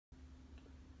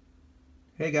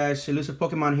Hey guys, Elusive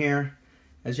Pokemon here.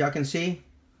 As y'all can see,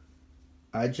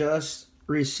 I just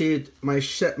received my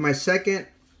second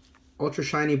Ultra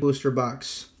Shiny booster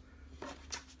box.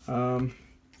 I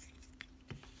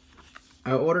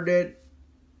ordered it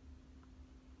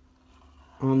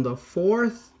on the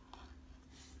 4th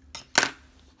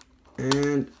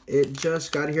and it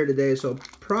just got here today, so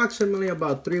approximately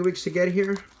about 3 weeks to get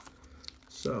here.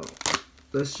 So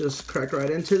let's just crack right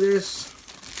into this.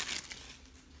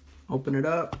 Open it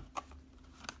up.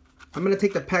 I'm gonna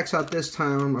take the packs out this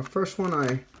time. On my first one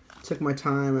I took my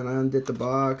time and I undid the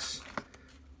box,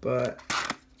 but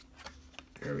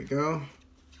there we go.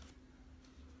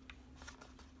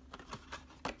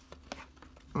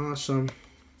 Awesome.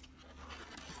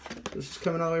 This is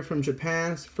coming all the way from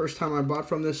Japan. It's the first time I bought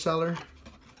from this seller.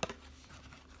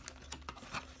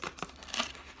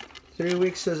 3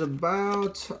 weeks is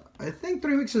about, I think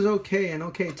 3 weeks is okay, an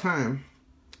okay time.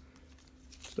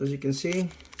 So as you can see,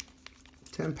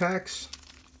 10 packs.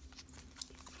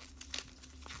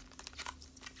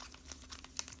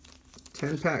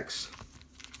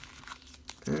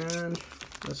 And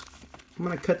I'm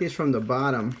gonna cut these from the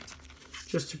bottom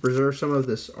just to preserve some of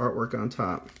this artwork on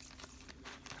top.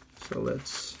 So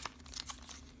let's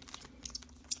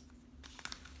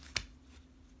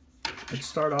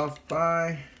start off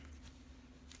by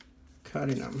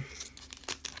cutting them.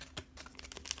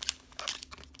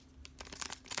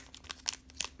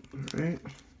 All right.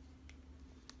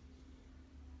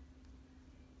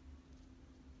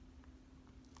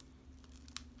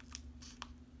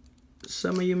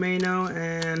 Some of you may know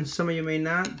and some of you may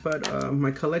not, but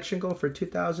my collection goal for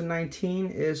 2019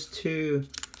 is to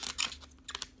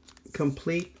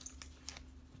complete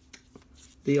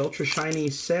the Ultra Shiny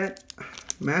set,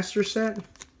 Master Set.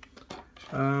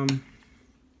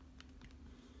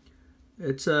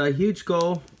 It's a huge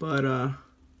goal, but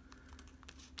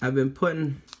I've been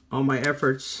putting all my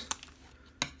efforts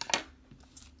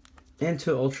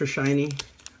into Ultra Shiny.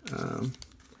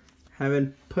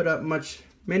 Haven't put up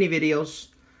many videos.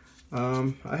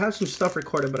 I have some stuff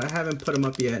recorded, but I haven't put them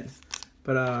up yet.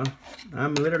 But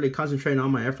I'm literally concentrating all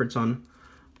my efforts on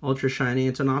Ultra Shiny.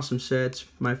 It's an awesome set. It's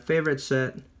my favorite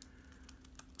set,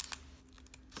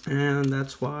 and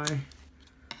that's why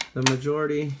the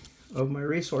majority of my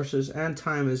resources and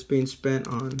time is being spent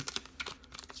on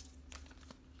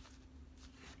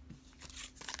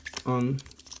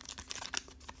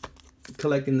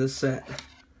collecting this set.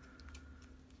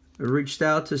 I reached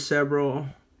out to several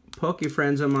Poke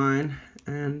friends of mine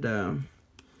and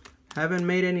haven't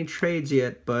made any trades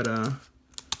yet, but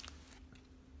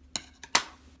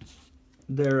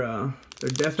they're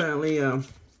definitely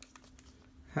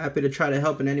happy to try to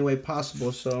help in any way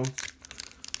possible. So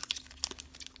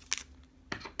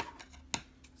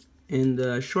in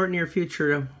the short near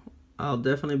future, I'll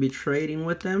definitely be trading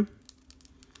with them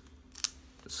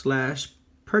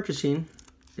 / purchasing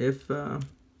if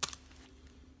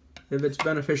it's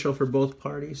beneficial for both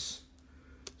parties.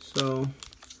 So,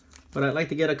 but I'd like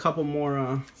to get a couple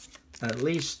more, at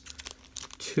least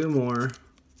 2 more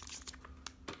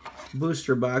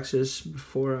booster boxes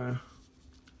before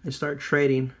I start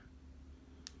trading.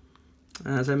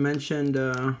 As I mentioned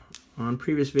on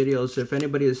previous videos, if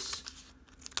anybody is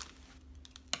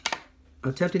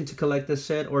attempting to collect this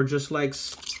set or just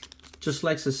likes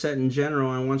the set in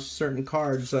general and wants certain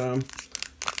cards,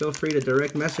 feel free to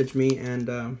direct message me, and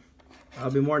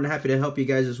I'll be more than happy to help you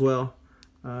guys as well.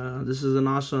 This is an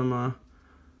awesome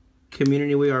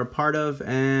community we are a part of,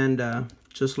 and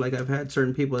just like I've had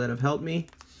certain people that have helped me,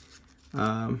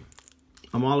 I'm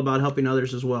all about helping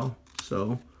others as well.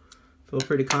 So feel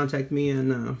free to contact me,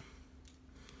 and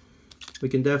we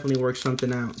can definitely work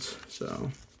something out. So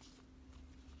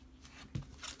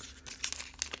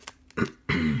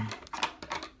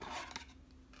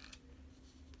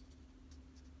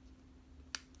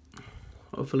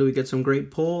hopefully we get some great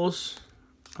pulls.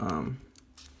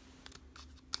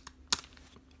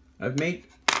 I've made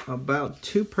about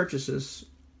 2 purchases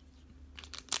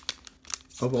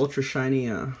of Ultra Shiny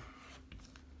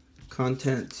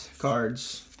content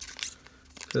cards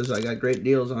because I got great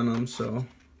deals on them. So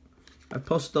I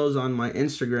post those on my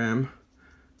Instagram.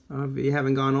 If you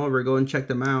haven't gone over, go and check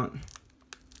them out.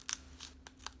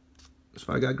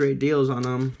 So I got great deals on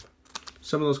them.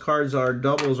 Some of those cards are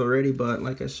doubles already, but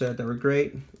like I said, they were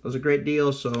great. It was a great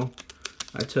deal, so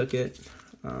I took it.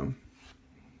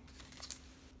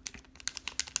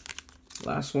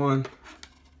 Last one.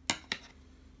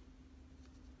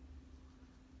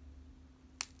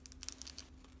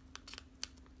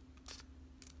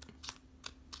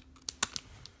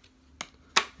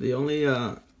 The only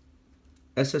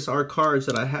SSR cards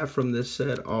that I have from this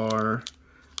set are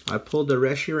I pulled the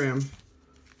Reshiram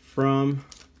from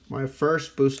my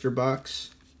first booster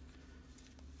box,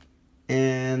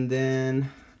 and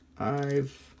then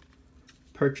I've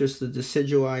purchased the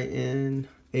Decidueye in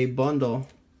a bundle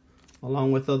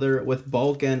along with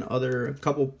bulk and other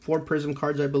couple 4 prism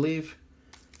cards, I believe,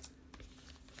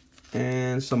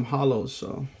 and some hollows.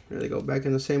 So there they go, back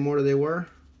in the same order they were.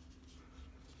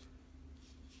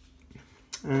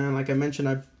 And like I mentioned,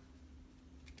 I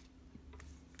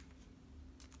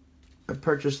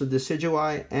purchased the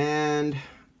Decidueye, and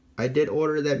I did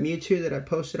order that Mewtwo that I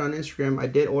posted on Instagram. I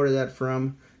did order that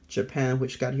from Japan,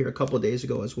 which got here a couple of days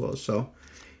ago as well. So,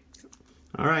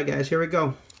 all right, guys, here we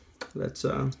go. Let's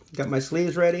got my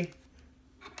sleeves ready.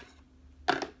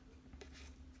 All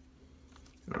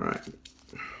right,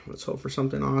 let's hope for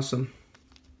something awesome.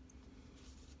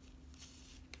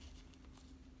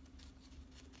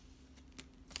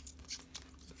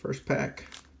 First pack.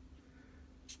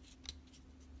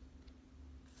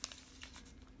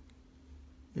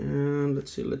 And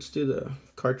let's see, let's do the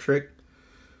card trick.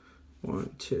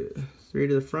 1, 2, 3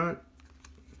 to the front.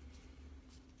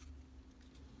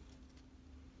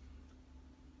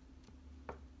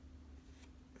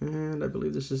 And I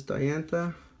believe this is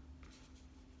Diantha.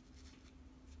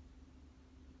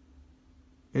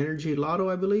 Energy Lotto,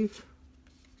 I believe.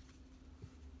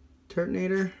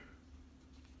 Turtonator.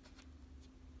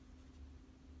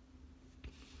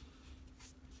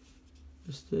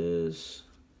 This is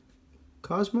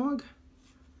Cosmog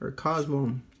or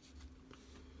Cosmom.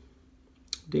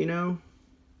 Dino.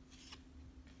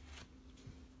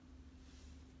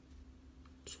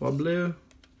 Swablu.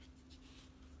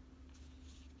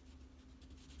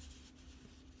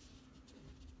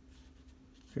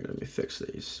 Here, let me fix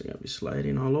these. They're gonna be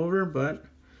sliding all over, but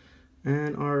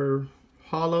and our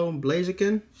hollow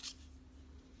Blaziken.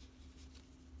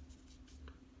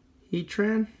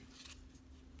 Heatran.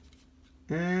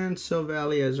 And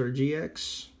Silvally as our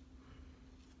GX.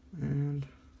 And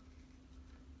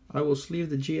I will sleeve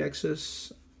the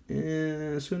GXs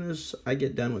as soon as I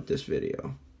get done with this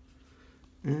video.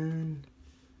 And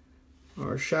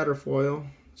our Shatterfoil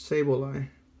Sableye.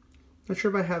 Not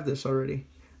sure if I have this already.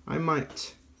 I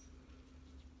might.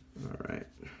 Alright.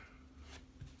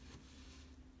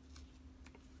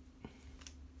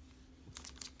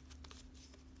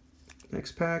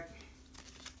 Next pack.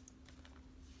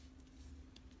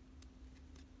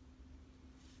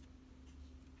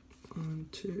 One,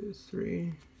 2,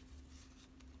 3.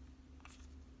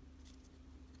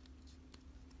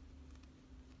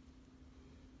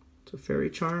 It's a Fairy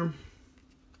Charm.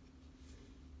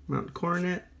 Mount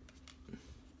Coronet.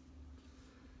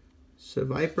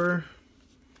 Seviper.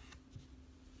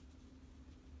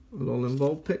 Alolan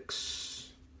Vulpix.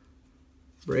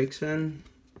 Braixen.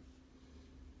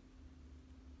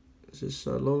 This is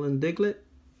Alolan Diglett.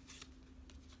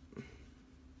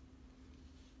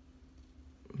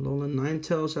 Alolan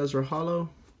Ninetales as our hollow.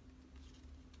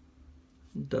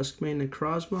 Duskmane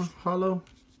Necrozma hollow.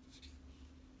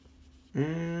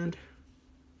 And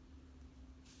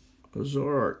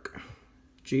Zoroark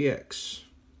GX.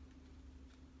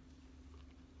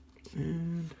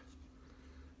 And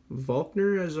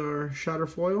Volkner as our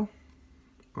Shatterfoil.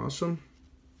 Awesome.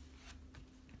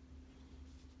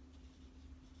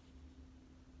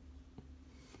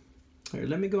 All right,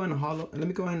 let me go in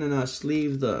and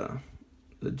sleeve the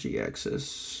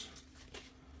GXs.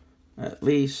 At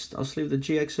least I'll sleeve the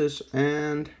GXs,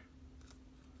 and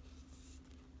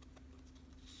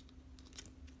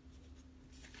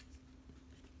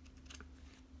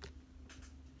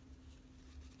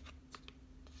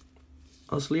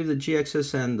I'll sleeve the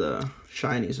GXs and the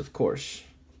shinies, of course.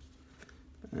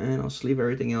 And I'll sleeve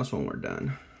everything else when we're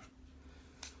done.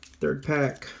 Third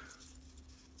pack.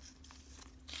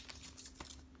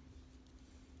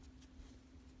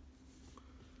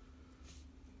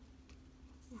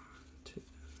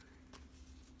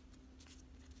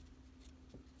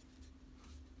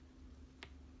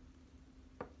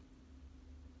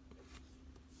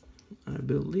 I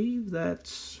believe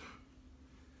that's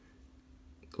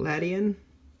Gladion,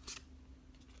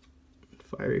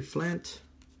 Fiery Flint,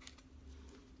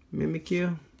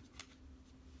 Mimikyu,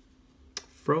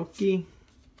 Froakie,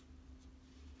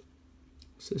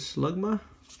 this is Slugma,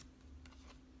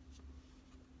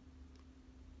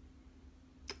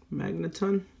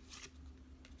 Magneton,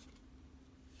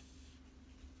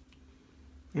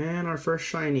 and our first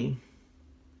shiny.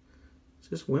 Is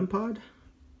this Wimpod?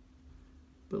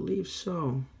 Believe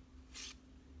so.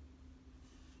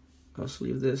 I'll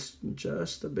sleeve this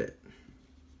just a bit.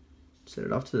 Set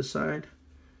it off to the side.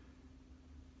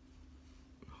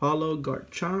 Hollow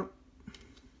Garchomp.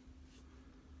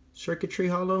 Circuitry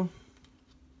Hollow.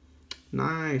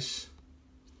 Nice.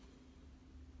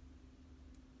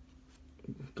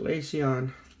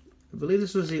 Glaceon. I believe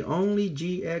this was the only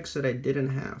GX that I didn't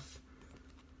have.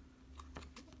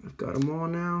 I've got them all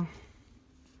now.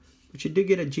 But you do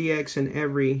get a GX in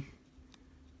every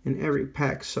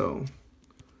pack, so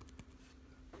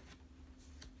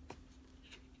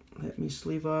let me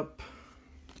sleeve up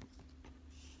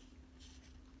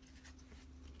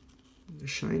the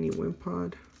shiny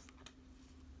Wimpod. I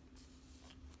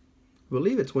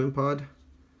believe it's Wimpod.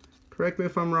 Correct me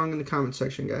if I'm wrong in the comment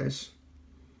section, guys.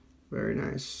 Very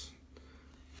nice.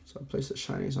 So I'll place the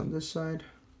shinies on this side.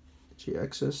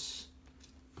 GXs.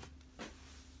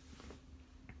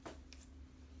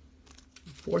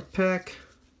 Fourth pack.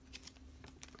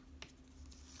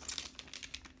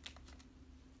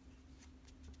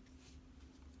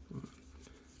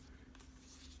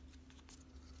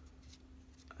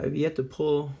 I've yet to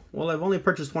pull, well, I've only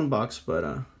purchased one box, but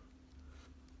a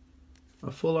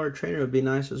full art trainer would be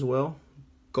nice as well.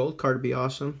 Gold card would be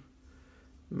awesome.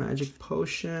 Magic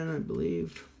Potion, I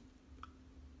believe.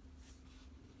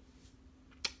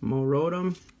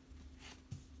 Morotum.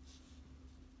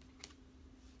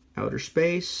 Outer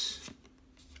Space.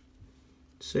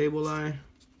 Sableye.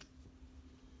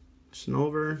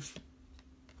 Snover.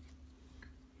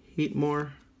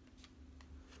 Heatmore.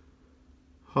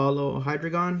 Hollow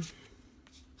Hydreigon.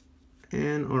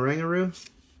 And Oranguru.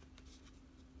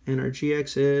 And our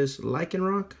GX is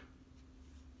Lycanroc.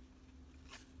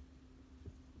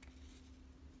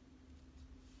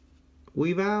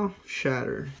 Weavile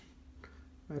Shatter.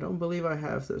 I don't believe I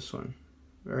have this one.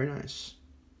 Very nice.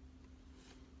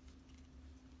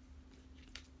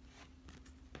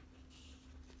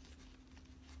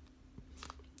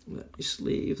 Let me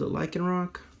sleeve the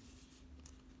Lycanroc.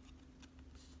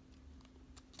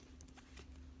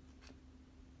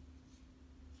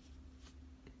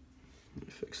 Let me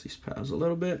fix these pads a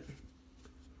little bit.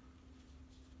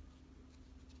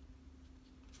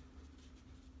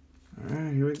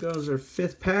 Alright, here we go. This is our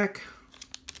fifth pack.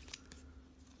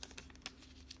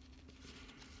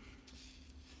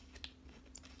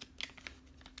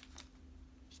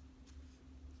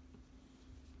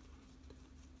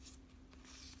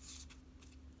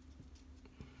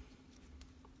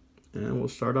 And we'll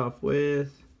start off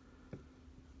with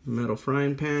Metal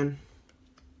Frying Pan,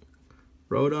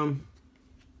 Rotom,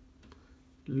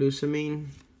 Lusamine,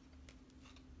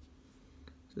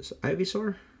 is this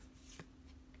Ivysaur?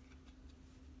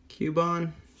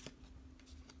 Cubone,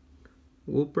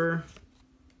 Wooper,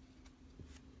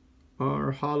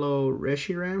 our Hollow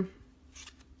Reshiram,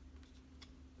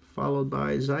 followed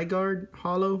by Zygarde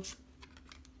Hollow,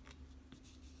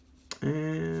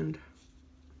 and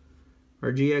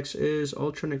our GX is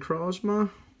Ultra Necrozma.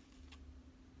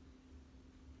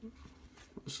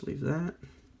 Let's leave that.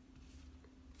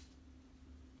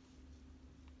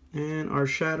 And our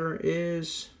Shatter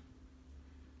is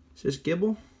this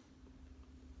Gibble?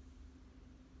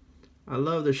 I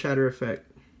love the Shatter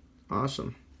effect.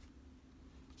 Awesome.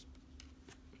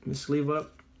 Let me sleeve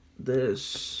up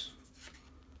this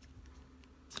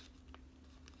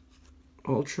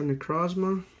Ultra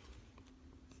Necrozma.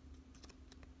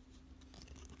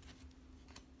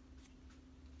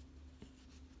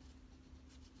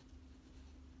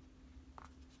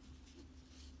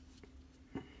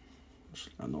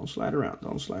 Don't slide around.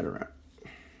 Don't slide around.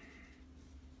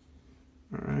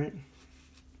 All right.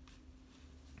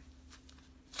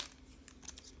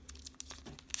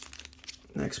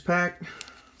 Next pack.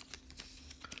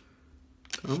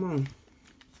 Come on.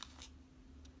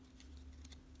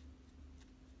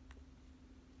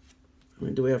 How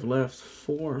many do we have left?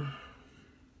 4.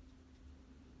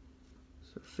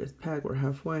 It's our fifth pack. We're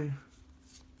halfway.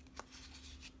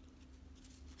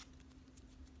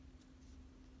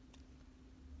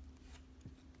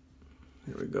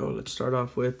 Here we go. Let's start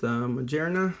off with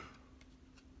Majerna,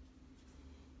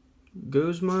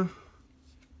 Guzma,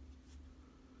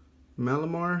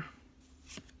 Malamar,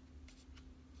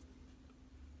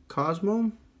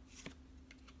 Cosmo.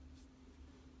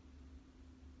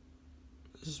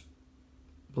 This is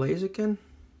Blaziken.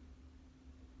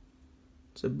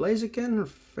 Is it Blaziken or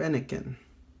Fennekin?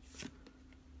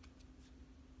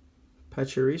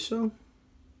 Pachirisu.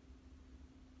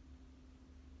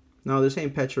 No, this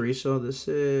ain't Pachirisu. This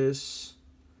is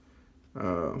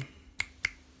drawing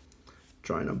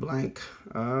a blank.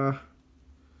 Can't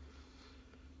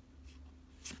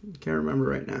remember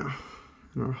right now.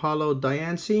 And our Hollow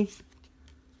Diancie,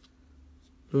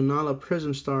 Lunala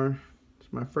Prism Star.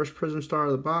 It's my first Prism Star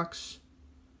of the box.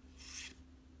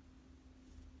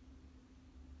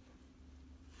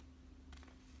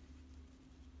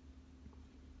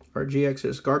 Our GX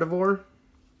is Gardevoir.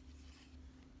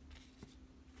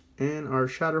 And our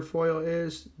shatter foil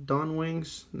is Dawn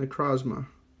Wings Necrozma.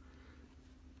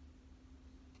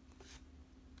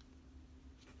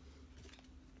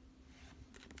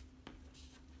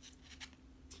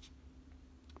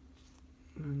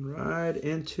 And right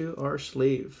into our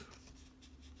sleeve.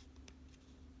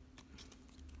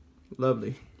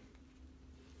 Lovely.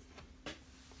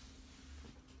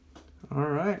 All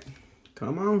right,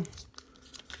 come on.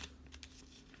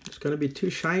 It's gonna be 2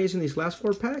 shinies in these last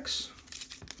 4 packs.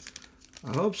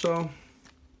 I hope so.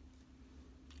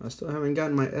 I still haven't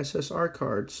gotten my SSR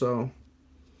card, so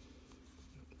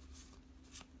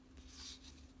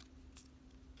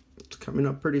it's coming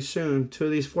up pretty soon. 2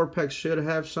 of these 4 packs should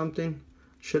have something.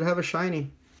 Should have a shiny.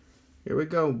 Here we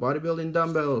go. Bodybuilding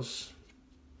dumbbells.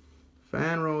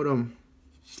 Fan Rotom.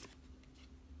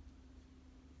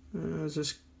 Is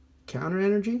this counter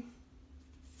energy?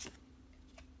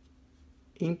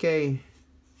 Inkay.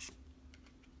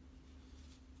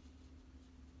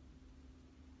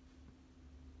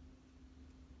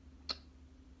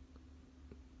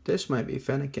 This might be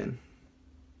Fennekin.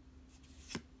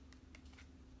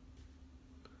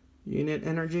 Unit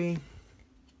energy.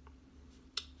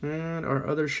 And our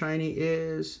other shiny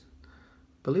is, I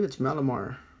believe it's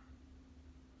Malamar.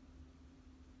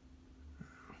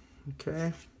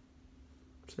 Okay.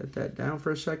 Set that down for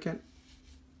a second.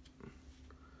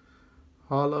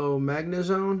 Hollow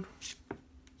Magnezone.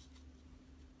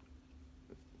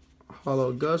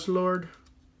 Hollow Guzzlord.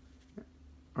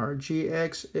 Our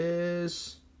GX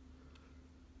is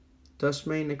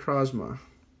Dustmane Necrozma.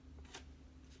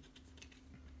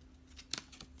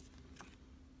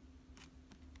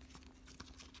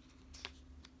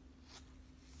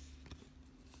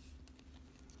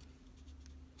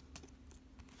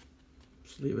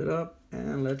 Leave it up,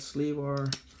 and let's sleeve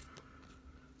our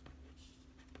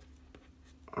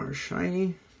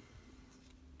shiny.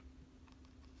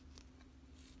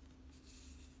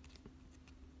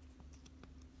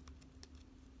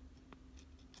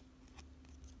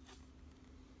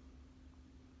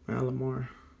 Malamar. I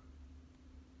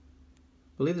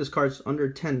believe this card's under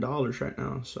 $10 right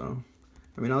now, so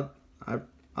I mean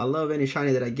I love any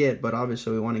shiny that I get, but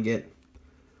obviously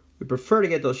we prefer to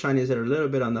get those shinies that are a little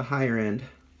bit on the higher end.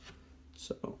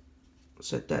 So,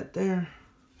 set that there.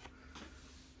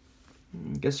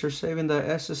 I guess they're saving the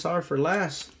SSR for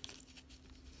last.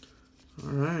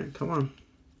 Alright, come on.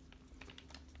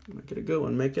 Make it a good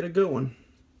one. Make it a good one.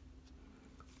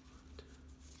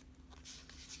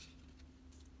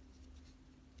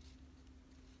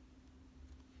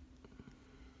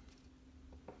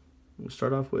 We'll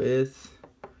start off with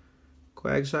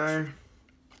Quagsire.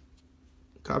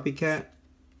 Copycat.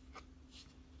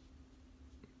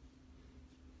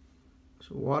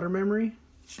 So Water Memory.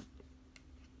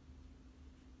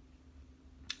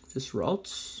 Is this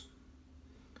Ralts?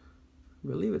 I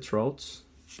believe it's Ralts.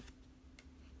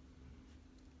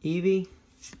 Eevee.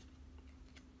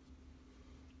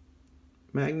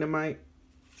 Magnemite.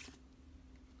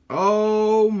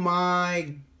 Oh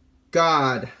my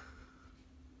God.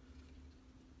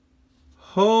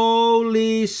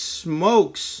 Holy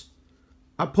smokes.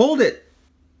 I pulled it.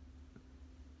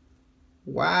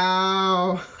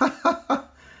 Wow.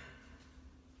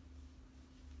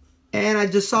 And I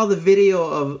just saw the video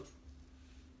of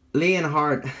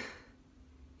Leonhardt.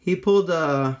 He pulled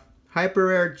a hyper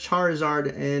rare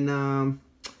Charizard in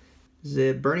is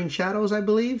it Burning Shadows, I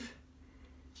believe?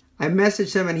 I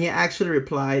messaged him and he actually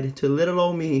replied to little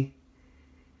old me.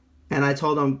 And I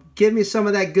told him, give me some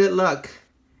of that good luck.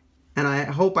 And I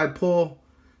hope I pull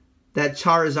that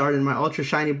Charizard in my Ultra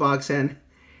Shiny box, and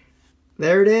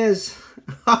there it is.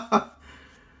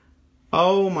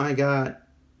 Oh my God.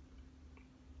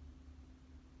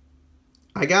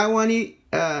 I got one,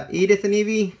 Edith and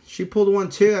Eevee. She pulled one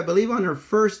too, I believe on her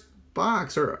first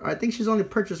box, or I think she's only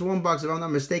purchased one box if I'm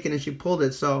not mistaken, and she pulled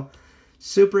it. So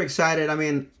super excited. I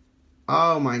mean,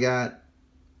 oh my God.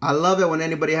 I love it when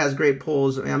anybody has great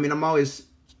pulls. I mean, I'm always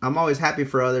happy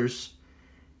for others.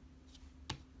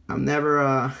 I'm never,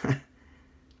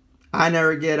 I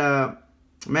never get,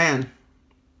 man,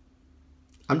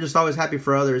 I'm just always happy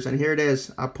for others. And here it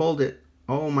is. I pulled it.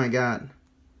 Oh my God.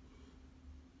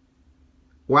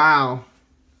 Wow.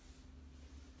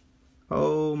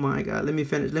 Oh my God. Let me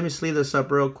finish. Let me sleeve this up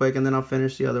real quick and then I'll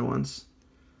finish the other ones.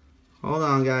 Hold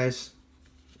on, guys.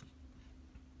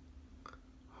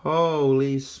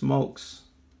 Holy smokes.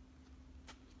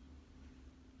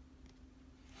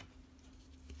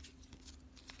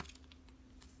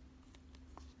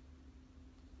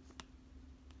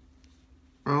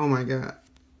 Oh my God.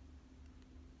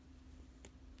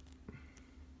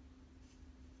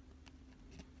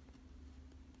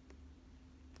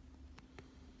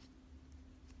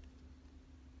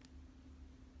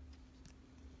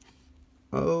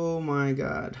 Oh my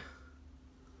God.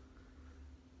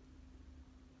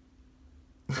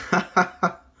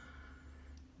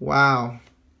 Wow.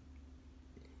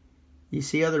 You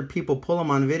see other people pull them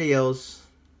on videos,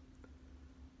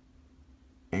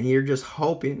 and you're just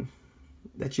hoping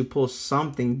that you pull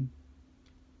something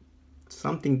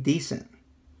decent.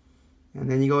 And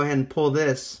then you go ahead and pull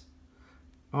this.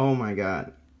 Oh my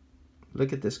God.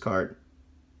 Look at this card.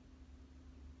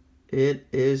 It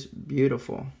is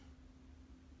beautiful.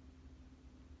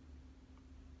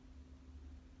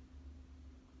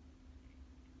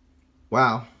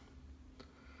 Wow.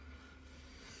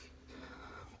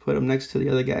 Put them next to the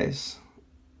other guys.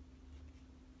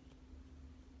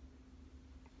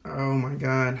 Oh my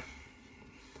God.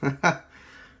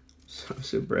 So I'm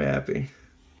super happy.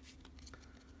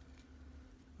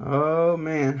 Oh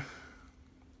man.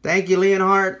 Thank you,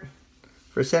 Leonhardt,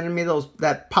 for sending me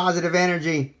that positive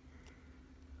energy.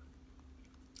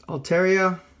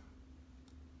 Altaria,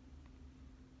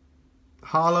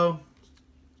 Hollow,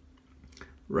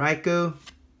 Raikou,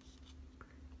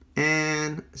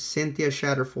 and Cynthia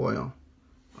Shatterfoil.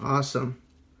 Awesome.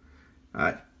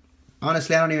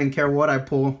 Honestly, I don't even care what I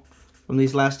pull from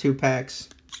these last 2 packs.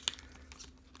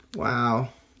 Wow.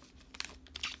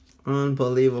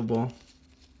 Unbelievable.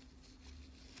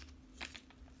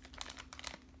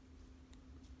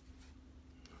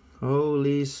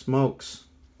 Holy smokes.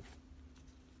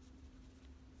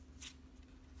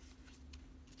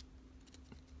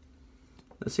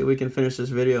 Let's see if we can finish this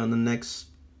video in the next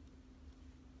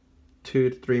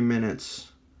 2 to 3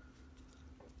 minutes.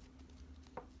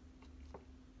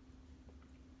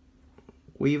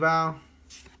 Weavile,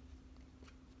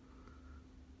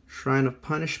 Shrine of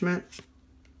Punishment,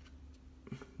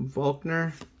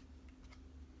 Volkner,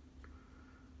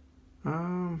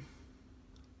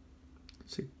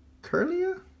 is it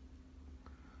Curlia?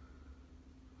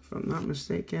 If I'm not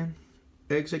mistaken.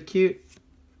 Execute,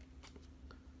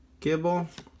 Gibble,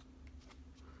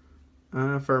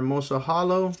 Formosa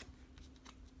Hollow,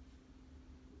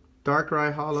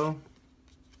 Darkrai Hollow,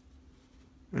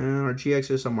 and our GX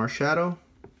is a Marshadow.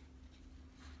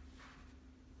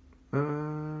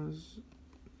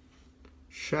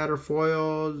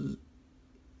 Shatterfoil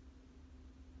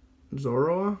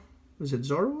Zoroa? Is it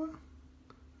Zoroa?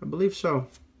 I believe so.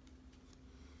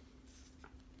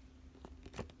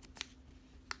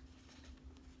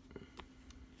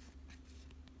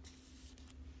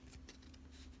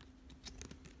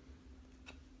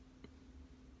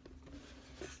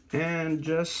 And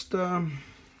just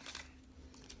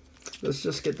let's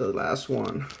just get the last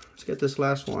one. Let's get this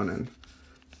last one and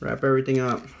wrap everything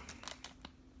up.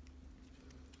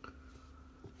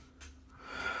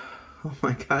 Oh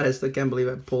my God, I still can't believe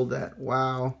I pulled that.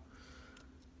 Wow.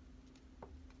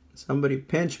 Somebody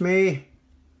pinch me.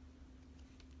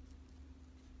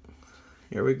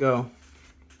 Here we go.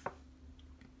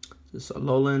 Is this a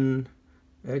Alolan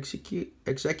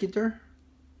Executor?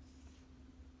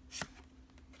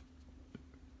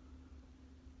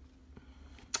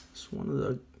 It's one of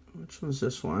the, which one's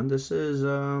this one? This is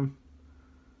oh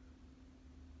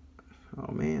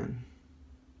man.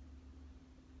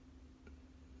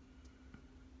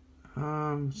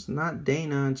 It's not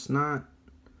Dana, it's not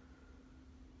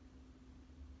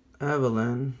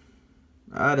Evelyn.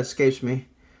 It escapes me.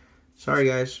 Sorry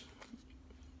guys.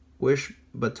 Wish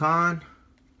Baton,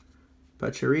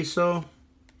 Pachiriso,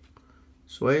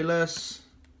 Suelas,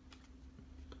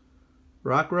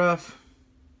 Rockruff,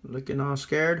 looking all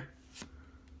scared.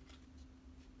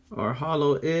 Our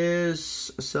hollow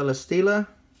is Celesteela,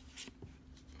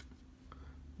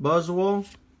 Buzzwole.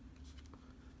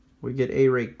 We get a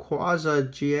Rayquaza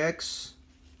GX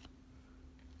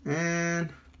and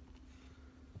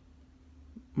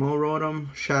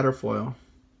Morotom Shatterfoil.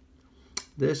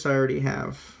 This I already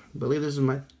have. I believe this is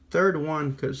my 3rd one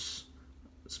because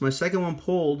it's my 2nd one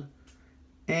pulled,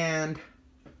 and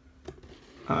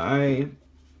I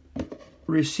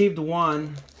received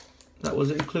one that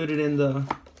was included in the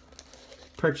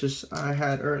purchase I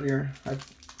had earlier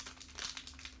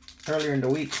in the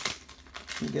week.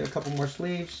 Get a couple more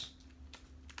sleeves.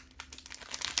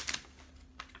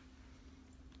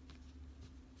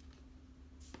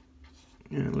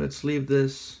 And let's leave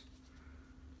this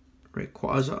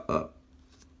Rayquaza up.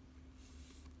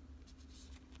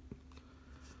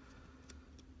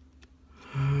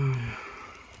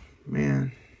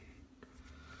 Man.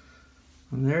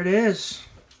 And there it is.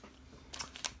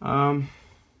 Let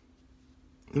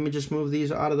me just move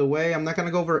these out of the way. I'm not going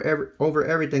to go over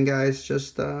everything, guys.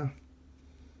 Just the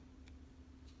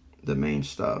main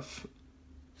stuff.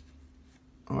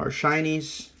 Our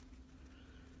shinies.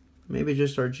 Maybe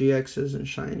just our GXs and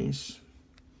shinies.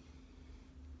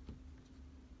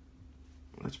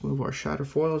 Let's move our shatter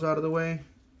foils out of the way.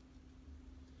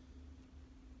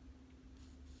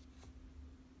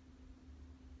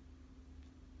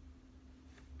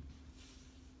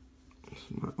 This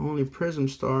is my only prism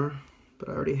star, but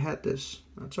I already had this.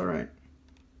 That's all right.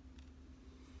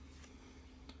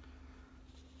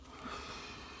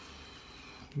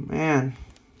 Man,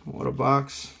 what a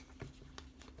box.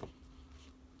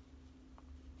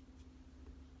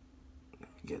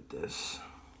 Get this.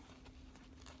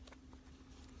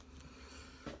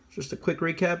 Just a quick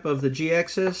recap of the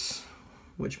GXs,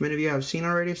 which many of you have seen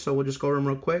already, so we'll just go over them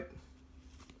real quick.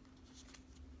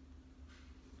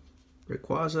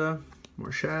 Rayquaza,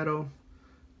 Marshadow,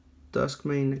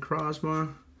 Duskmane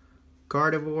Necrozma,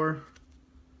 Gardevoir,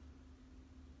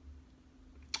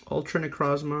 Ultra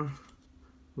Necrozma,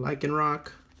 Lycanroc,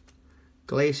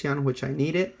 Glaceon, which I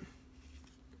need it,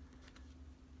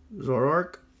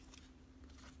 Zoroark,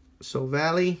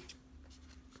 Silvally,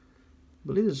 I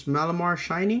believe this is Malamar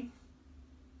Shiny,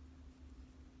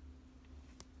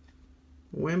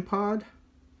 Wimpod,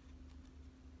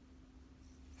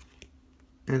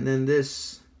 and then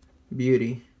this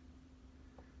beauty.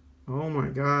 Oh my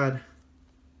god.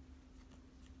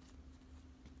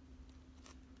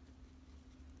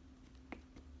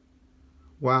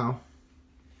 Wow.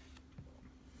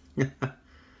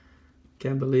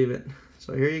 Can't believe it.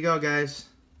 So here you go, guys.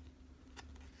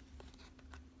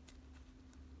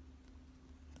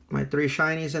 My 3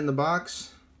 shinies in the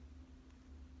box.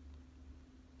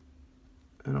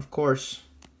 And of course,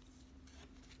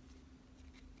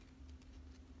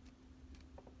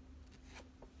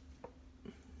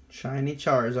 shiny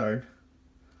Charizard.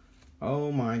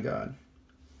 Oh my god.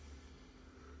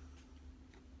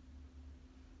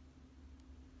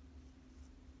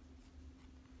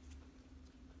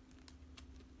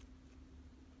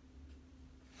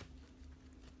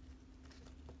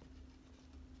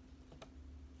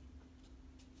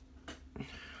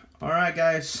 Alright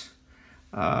guys,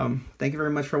 thank you very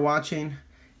much for watching.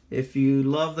 If you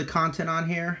love the content on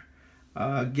here,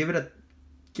 give it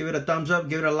a thumbs up,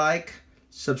 give it a like,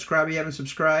 subscribe if you haven't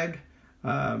subscribed,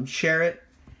 share it,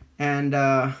 and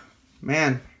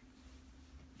man,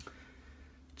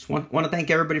 just want to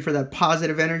thank everybody for that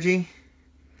positive energy.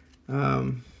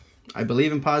 I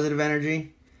believe in positive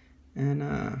energy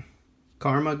and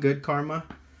karma, good karma.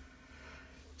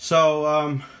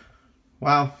 So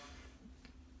wow.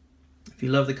 If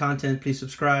you love the content, please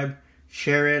subscribe,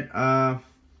 share it. That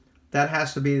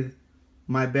has to be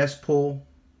my best pull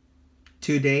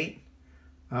to date.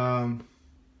 Super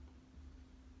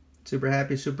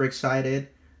happy, super excited.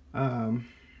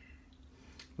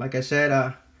 Like I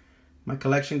said, my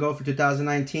collection goal for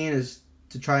 2019 is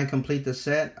to try and complete the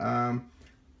set.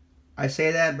 I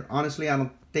say that, but honestly, I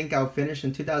don't think I'll finish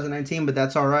in 2019, but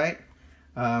that's all right.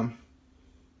 I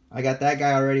got that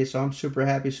guy already, so I'm super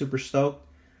happy, super stoked.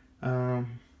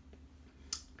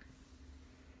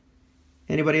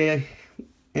 Anybody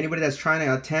that's trying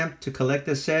to attempt to collect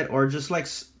this set, or just like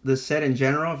the set in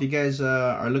general, if you guys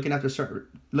are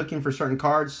looking for certain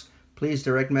cards, please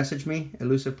direct message me,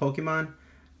 E-llusive Pokemon,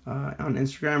 on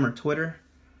Instagram or Twitter,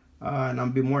 and I'll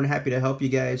be more than happy to help you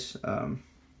guys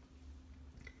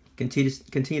continue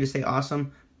to stay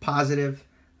awesome, positive,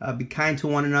 be kind to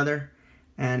one another,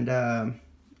 and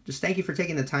just thank you for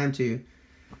taking the time to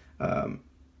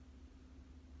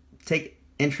take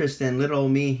interest in little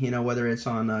old me, you know, whether it's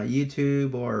on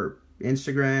YouTube or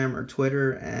Instagram or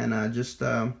Twitter, and just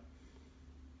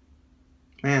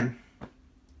man,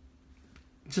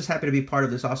 just happy to be part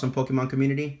of this awesome Pokemon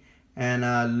community, and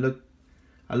I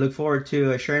look forward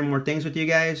to sharing more things with you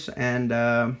guys, and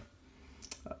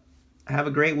have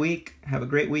a great week, have a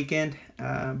great weekend,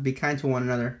 be kind to one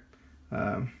another.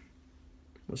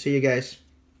 We'll see you guys.